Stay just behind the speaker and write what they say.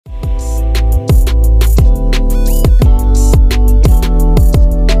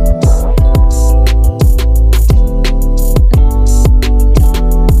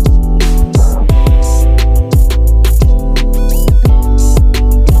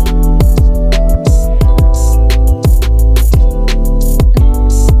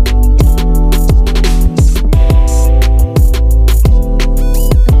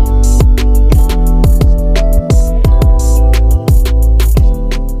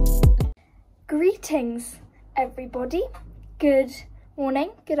Greetings, everybody. Good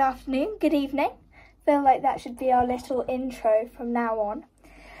morning, good afternoon, good evening. Feel like that should be our little intro from now on.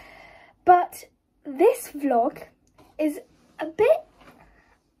 But this vlog is a bit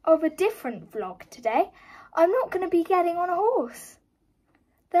of a different vlog today. I'm not going to be getting on a horse.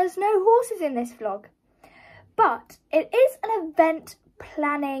 There's no horses in this vlog. But it is an event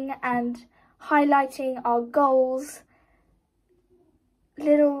planning and highlighting our goals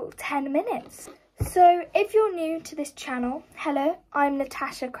little 10 minutes. So if you're new to this channel, hello, I'm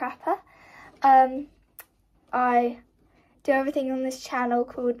Natasha Crapper. I do everything on this channel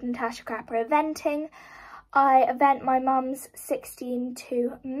called Natasha Crapper Eventing. I event my mum's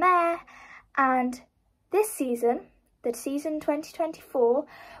 16-2 mare, and this season, the season 2024,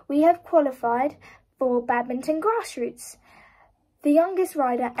 we have qualified for Badminton Grassroots. The youngest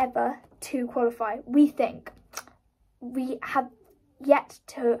rider ever to qualify, we think. We have yet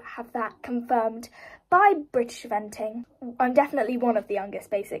to have that confirmed by British Eventing. I'm definitely one of the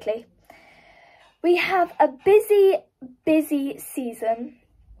youngest, basically. We have a busy season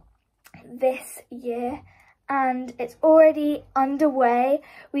this year, and it's already underway.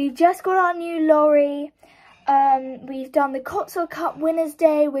 We've just got our new lorry. We've done the Cotswold Cup Winners'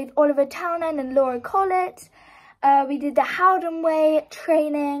 Day with Oliver Townend and Laura Collett. We did the Howden Way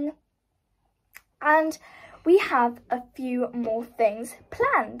training, and we have a few more things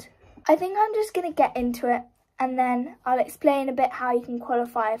planned. I think I'm just going to get into it, and then I'll explain a bit how you can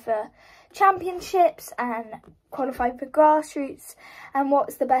qualify for championships and qualify for grassroots and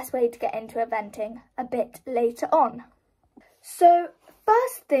what's the best way to get into eventing a bit later on. So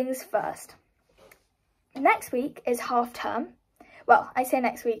first things first, next week is half term. Well, I say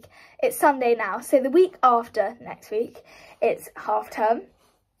next week, it's Sunday now, so the week after next week it's half term.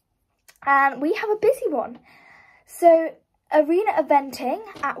 And we have a busy one. So arena eventing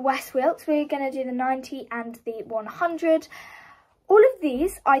at West Wilts, we're going to do the 90 and the 100. All of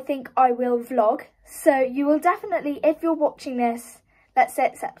these I think I will vlog, so you will definitely, if you're watching this, let's say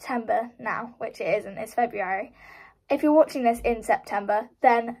it's September now, which it isn't, it's February. If you're watching this in September,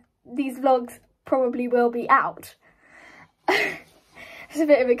 then these vlogs probably will be out. It's a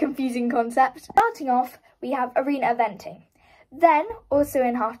bit of a confusing concept. Starting off, we have arena eventing. Then, also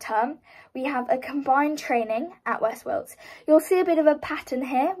in half term, we have a combined training at West Wilts. You'll see a bit of a pattern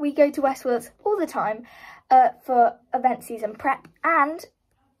here. We go to West Wilts all the time for event season prep and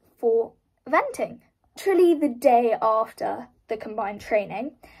for eventing. Literally the day after the combined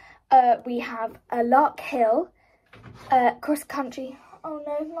training, we have a Lark Hill cross country. Oh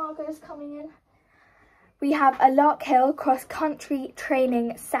no, Margot's coming in. We have a Lark Hill cross country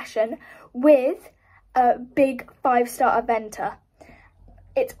training session with a big 5-star eventer.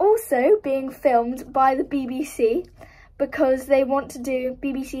 It's also being filmed by the BBC because they want to do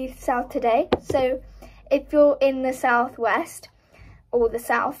BBC South Today. So if you're in the southwest or the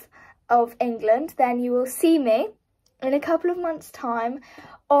south of England, then you will see me in a couple of months' time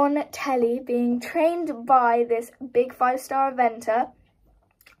on telly being trained by this big 5-star eventer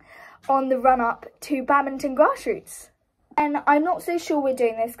on the run-up to Badminton Grassroots. And I'm not so sure we're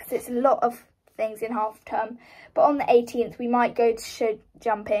doing this because it's a lot of things in half term, but on the 18th we might go to show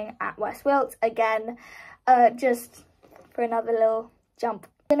jumping at West Wilts again, just for another little jump.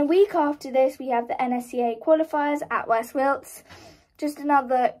 Then a week after this we have the NSCA qualifiers at West Wilts, just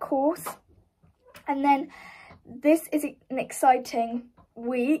another course. And then this is an exciting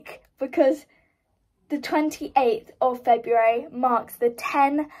week because the 28th of February marks the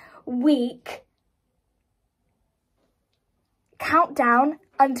 10-week countdown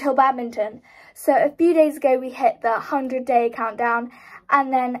until badminton. So a few days ago we hit the 100-day countdown,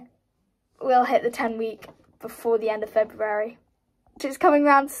 and then we'll hit the 10-week before the end of February. It's coming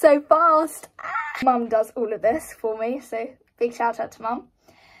around so fast. Mum does all of this for me, so big shout out to Mum.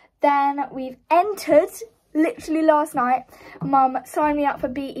 Then we've entered, literally last night, Mum signed me up for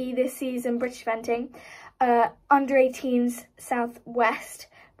BE this season, British Eventing, under 18s Southwest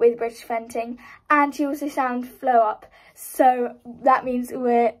with British Eventing, and she also signed Flow Up. So that means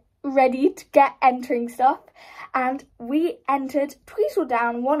we're ready to get entering stuff, and we entered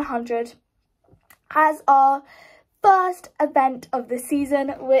Tweedledown 100 as our first event of the season,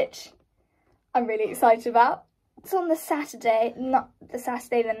 which I'm really excited about. It's on the Saturday, not the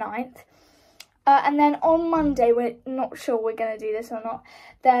Saturday the 9th. And then on Monday, we're not sure we're going to do this or not,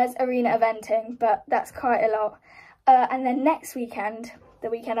 there's arena eventing, but that's quite a lot. And then next weekend, the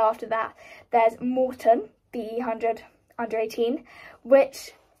weekend after that, there's Morton, BE 100 under 18,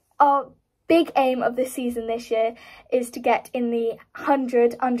 which our big aim of the season this year is to get in the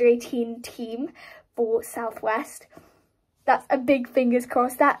 100 under 18 team for Southwest. That's a big fingers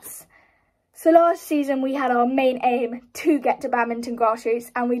crossed. That's So last season we had our main aim to get to Badminton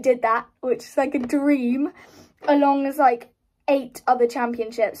Grassroots, and we did that, which is like a dream, along as like 8 other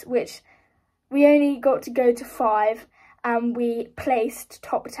championships, which we only got to go to 5, and we placed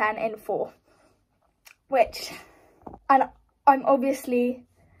top 10 in 4. And I'm obviously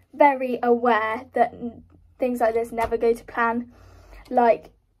very aware that things like this never go to plan.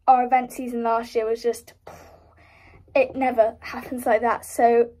 Like our event season last year was just, it never happens like that.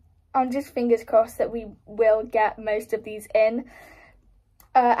 So I'm just fingers crossed that we will get most of these in,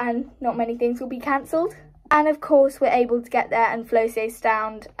 and not many things will be cancelled. And of course we're able to get there and Flo stays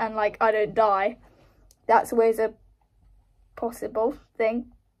sound and like I don't die. That's always a possible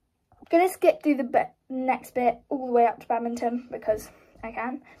thing. I'm gonna skip through the next bit all the way up to badminton because I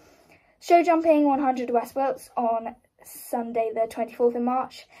can. Show jumping 100 West Wilts on Sunday the 24th of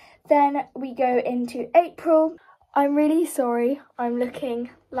March. Then we go into April. I'm really sorry I'm looking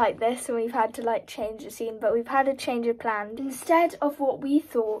like this and we've had to like change the scene, but we've had a change of plan. Instead of what we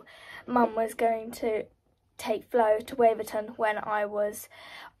thought Mum was going to take Flo to Waverton when I was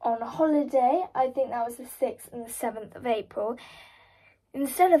on holiday, I think that was the 6th and the 7th of April.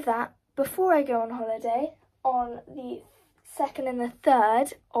 Instead of that, before I go on holiday, on the 2nd and the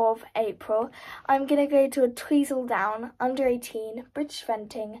 3rd of April, I'm going to go to a Tweezledown under 18 British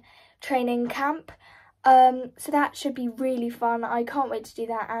venting training camp. So that should be really fun. I can't wait to do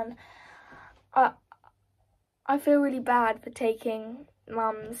that, and I feel really bad for taking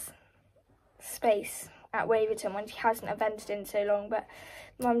Mum's space at Waverton when she hasn't evented in so long, but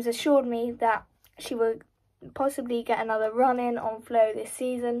Mum's assured me that she will possibly get another run in on Flo this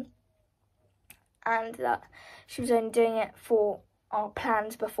season, and that she was only doing it for our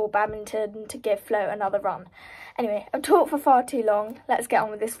plans before badminton to give Flo another run. Anyway, I've talked for far too long. Let's get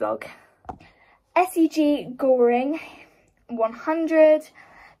on with this vlog. SEG Goring 100,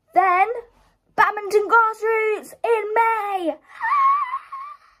 then Badminton Grassroots in May.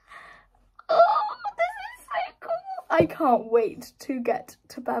 Oh, this is so cool. I can't wait to get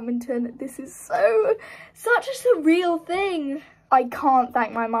to badminton. This is such a surreal thing. I can't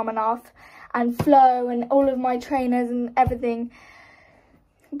thank my mum enough, and Flo and all of my trainers and everything,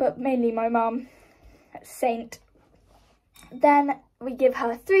 but mainly my mum, saint. Then we give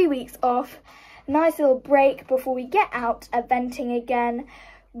her 3 weeks off, nice little break before we get out eventing again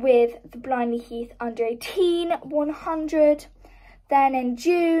with the Blindley Heath under 18 100. Then in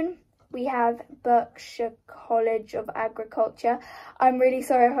June we have Berkshire College of Agriculture. I'm really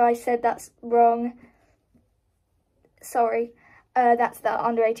sorry if I said that's wrong. Sorry. That's the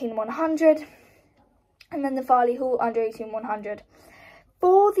under 18 100. And then the Farley Hall under 18 100.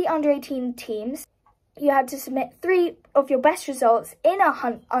 For the under 18 teams, you had to submit 3 of your best results in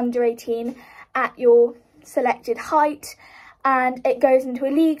a under 18 at your selected height, and it goes into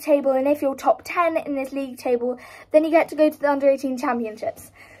a league table, and if you're top 10 in this league table, then you get to go to the under 18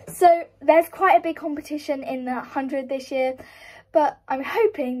 championships. So there's quite a big competition in the 100 this year, but I'm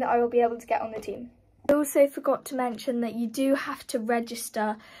hoping that I will be able to get on the team. I also forgot to mention that you do have to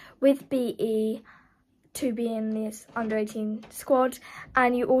register with BE to be in this under 18 squad,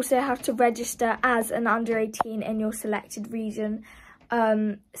 and you also have to register as an under 18 in your selected region.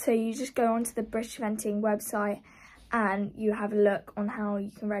 So you just go onto the British Venting website and you have a look on how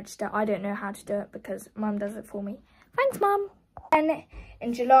you can register. I don't know how to do it because Mum does it for me. Thanks, Mum. Then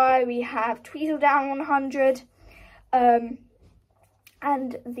in July we have Tweezledown 100 and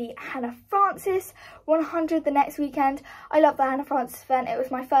the Hannah Francis 100 the next weekend. I love the Hannah Francis event. It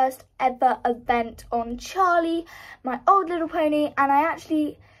was my first ever event on Charlie, my old little pony, and I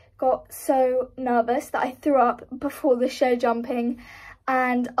actually got so nervous that I threw up before the show jumping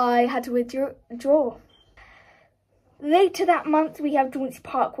and I had to withdraw. Later that month we have Dauntley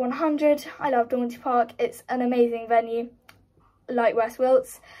Park 100. I love Dauntley Park. It's an amazing venue, like West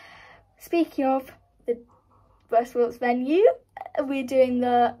Wilts. Speaking of the West Wilts venue, we're doing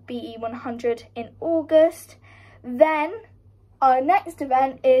the BE 100 in August. Then our next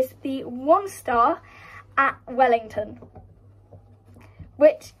event is the 1-star at Wellington,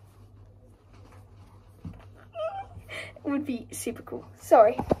 which would be super cool.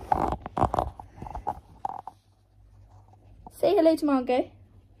 Sorry. Say hello to Margot.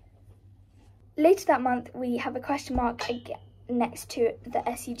 Later that month we have a question mark again next to the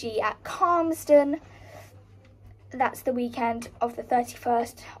SEG at Calmsden. That's the weekend of the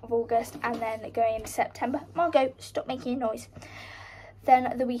 31st of August, and then going into September. Margot, stop making a noise.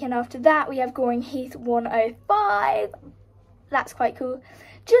 Then the weekend after that we have Goring Heath 105. That's quite cool.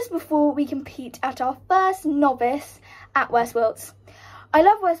 Just before we compete at our first novice at West Wilts. I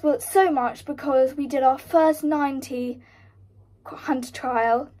love West Wilts so much because we did our first 90 hunter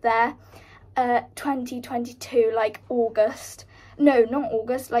trial there, 2022, like August. No, not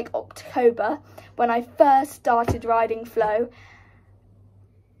August, like October, when I first started riding Flow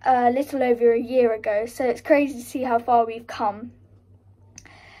a little over a year ago. So it's crazy to see how far we've come.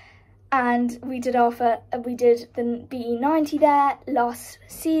 And we did the BE90 there last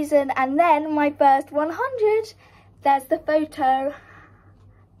season, and then my first 100. There's the photo.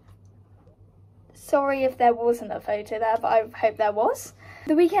 Sorry if there wasn't a photo there, but I hope there was.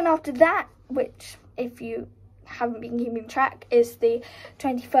 The weekend after that, which if you haven't been keeping track, is the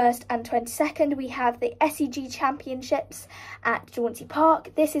 21st and 22nd. We have the SEG Championships at Jauncey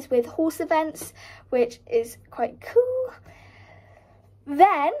Park. This is with horse events, which is quite cool.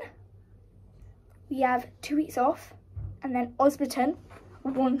 Then we have 2 weeks off, and then Osberton,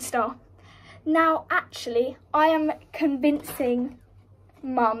 1 star. Now, actually, I am convincing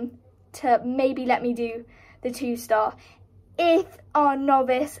Mum to maybe let me do the 2 star if our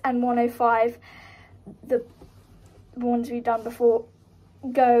novice and 105, the ones we've done before,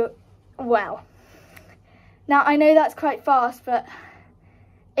 go well. Now, I know that's quite fast, but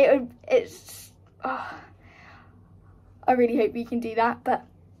I really hope we can do that. But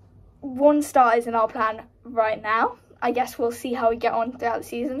 1 star is in our plan right now. I guess we'll see how we get on throughout the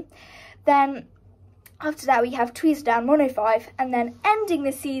season. Then after that, we have Tweedsdown 105, and then ending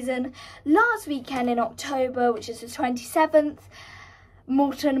the season last weekend in October, which is the 27th,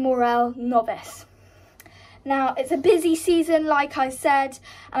 Moulton Morel Novice. Now, it's a busy season, like I said,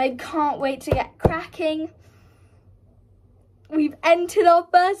 and I can't wait to get cracking. We've entered our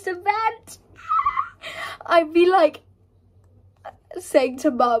first event. I'd be like saying to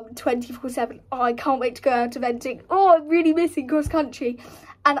Mum 24/7, oh, I can't wait to go out eventing. Oh, I'm really missing cross country.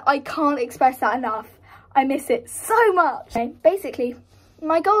 And I can't express that enough. I miss it so much. Basically,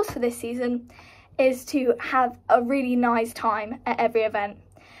 my goals for this season is to have a really nice time at every event.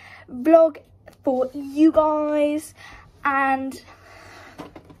 Vlog for you guys, and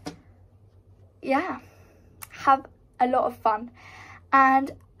yeah, have a lot of fun,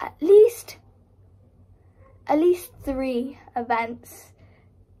 and at least 3 events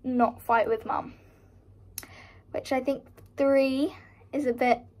not fight with Mum, which I think 3 is a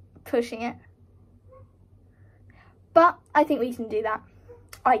bit pushing it, but I think we can do that.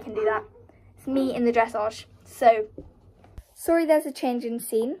 I can do that. It's me in the dressage. So sorry, there's a change in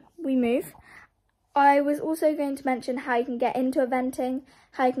scene. We move. I was also going to mention how you can get into eventing,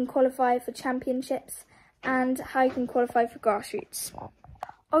 how you can qualify for championships, and how you can qualify for grassroots.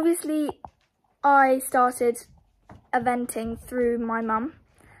 Obviously, I started eventing through my mum.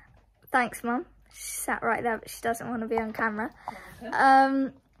 Thanks, Mum. She sat right there, but she doesn't want to be on camera.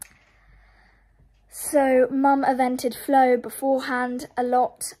 So Mum evented Flow beforehand a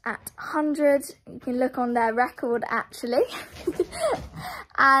lot at 100. You can look on their record, actually.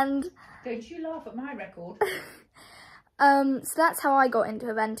 And don't you laugh at my record. So that's how I got into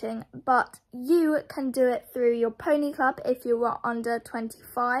eventing, but you can do it through your pony club if you are under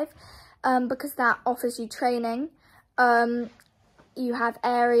 25, because that offers you training. You have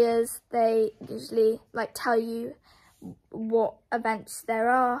areas, they usually like tell you what events there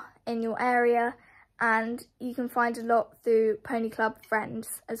are in your area, and you can find a lot through pony club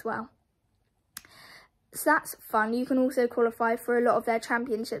friends as well. So that's fun. You can also qualify for a lot of their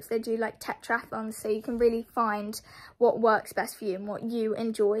championships. They do like tetrathons, so you can really find what works best for you and what you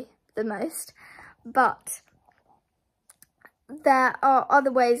enjoy the most. But there are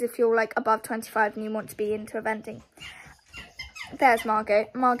other ways if you're like above 25 and you want to be into eventing. There's Margot.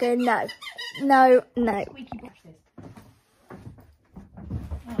 Margot, no. No, no.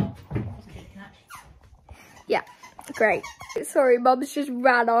 Yeah, great. Sorry, Mum's just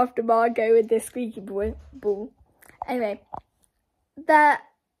ran after Margot with this squeaky ball. Anyway, the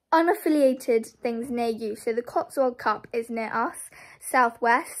unaffiliated things near you. So the Cotswold Cup is near us,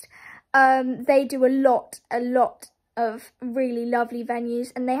 southwest. They do a lot of really lovely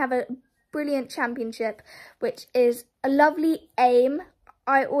venues, and they have a brilliant championship, which is a lovely aim.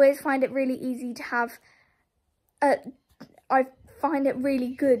 I always find it really easy to have I find it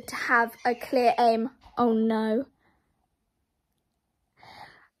really good to have a clear aim. Oh no.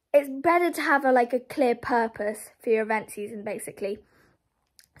 It's better to have a clear purpose for your event season, basically.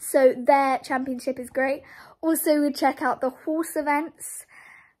 So their championship is great. Also, we check out the horse events.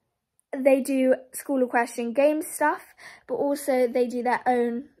 They do School Equestrian Games stuff, but also they do their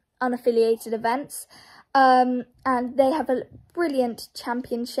own unaffiliated events. And they have a brilliant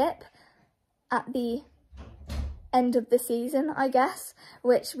championship at the end of the season, I guess,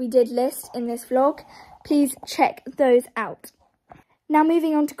 which we did list in this vlog. Please check those out. Now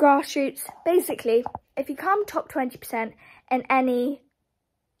moving on to grassroots. Basically, if you come top 20% in any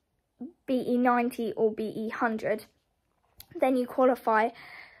BE 90 or BE 100, then you qualify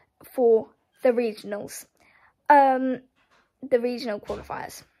for the regionals, the regional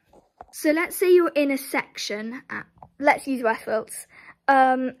qualifiers. So let's say you're in a section at, let's use Westfields,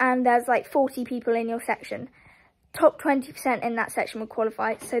 and there's like 40 people in your section. Top 20% in that section would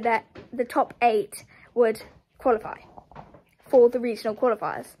qualify, so that the top 8 would qualify for the regional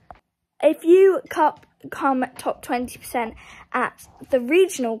qualifiers. If you come top 20% at the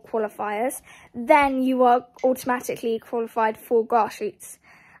regional qualifiers, then you are automatically qualified for grassroots.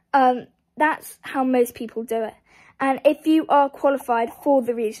 That's how most people do it. And if you are qualified for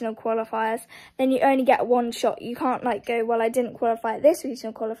the regional qualifiers, then you only get one shot. You can't like go, well, I didn't qualify at this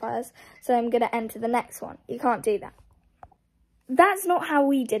regional qualifiers, so I'm going to enter the next one. You can't do that. That's not how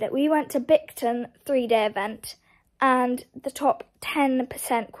we did it. We went to Bicton 3-day event, and the top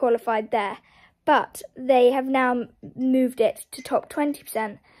 10% qualified there. But they have now moved it to top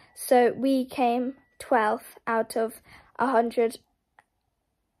 20%. So we came 12th out of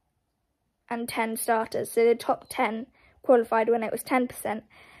 110 starters. So the top 10 qualified when it was 10%.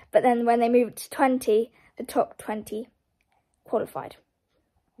 But then when they moved to 20, the top 20 qualified.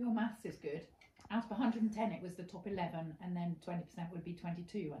 Your maths is good. Out of 110, it was the top 11, and then 20% would be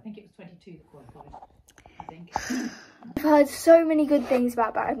 22. I think it was 22 that qualified, I think. I've heard so many good things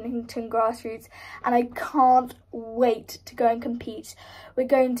about Badminton Grassroots, and I can't wait to go and compete. We're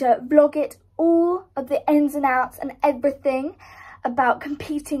going to vlog it, all of the ins and outs and everything about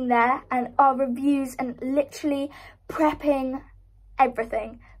competing there, and our reviews, and literally prepping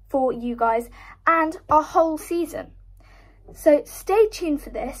everything for you guys and our whole season. So stay tuned for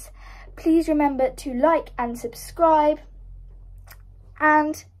this. Please remember to like and subscribe,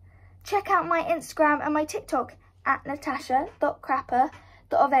 and check out my Instagram and my TikTok at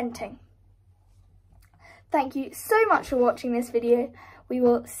natasha.crapper.eventing. Thank you so much for watching this video. We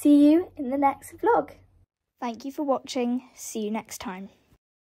will see you in the next vlog. Thank you for watching. See you next time.